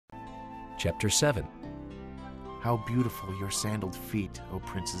Chapter 7. How beautiful your sandaled feet, O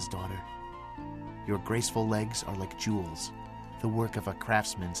prince's daughter! Your graceful legs are like jewels, the work of a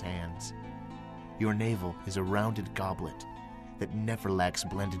craftsman's hands. Your navel is a rounded goblet that never lacks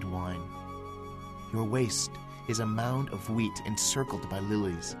blended wine. Your waist is a mound of wheat encircled by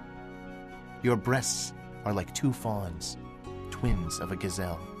lilies. Your breasts are like two fawns, twins of a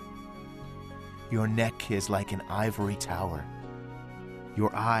gazelle. Your neck is like an ivory tower.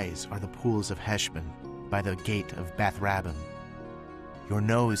 Your eyes are the pools of Heshbon by the gate of Bath Rabbim. Your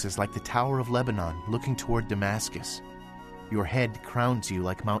nose is like the Tower of Lebanon looking toward Damascus. Your head crowns you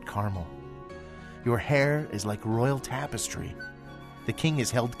like Mount Carmel. Your hair is like royal tapestry. The king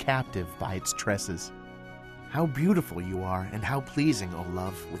is held captive by its tresses. How beautiful you are, and how pleasing, O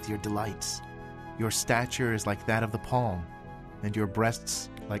love, with your delights. Your stature is like that of the palm, and your breasts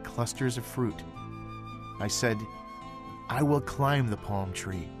like clusters of fruit. I said, I will climb the palm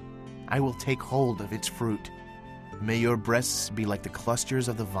tree. I will take hold of its fruit. May your breasts be like the clusters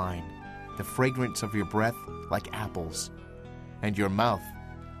of the vine, the fragrance of your breath like apples, and your mouth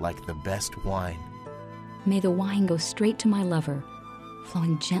like the best wine. May the wine go straight to my lover,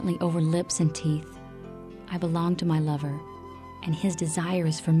 flowing gently over lips and teeth. I belong to my lover, and his desire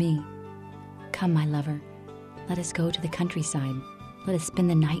is for me. Come, my lover, let us go to the countryside. Let us spend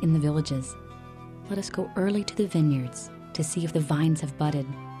the night in the villages. Let us go early to the vineyards to see if the vines have budded,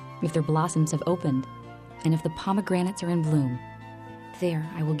 if their blossoms have opened, and if the pomegranates are in bloom. There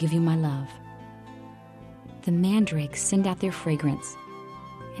I will give you my love. The mandrakes send out their fragrance,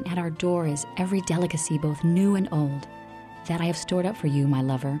 and at our door is every delicacy, both new and old, that I have stored up for you, my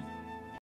lover.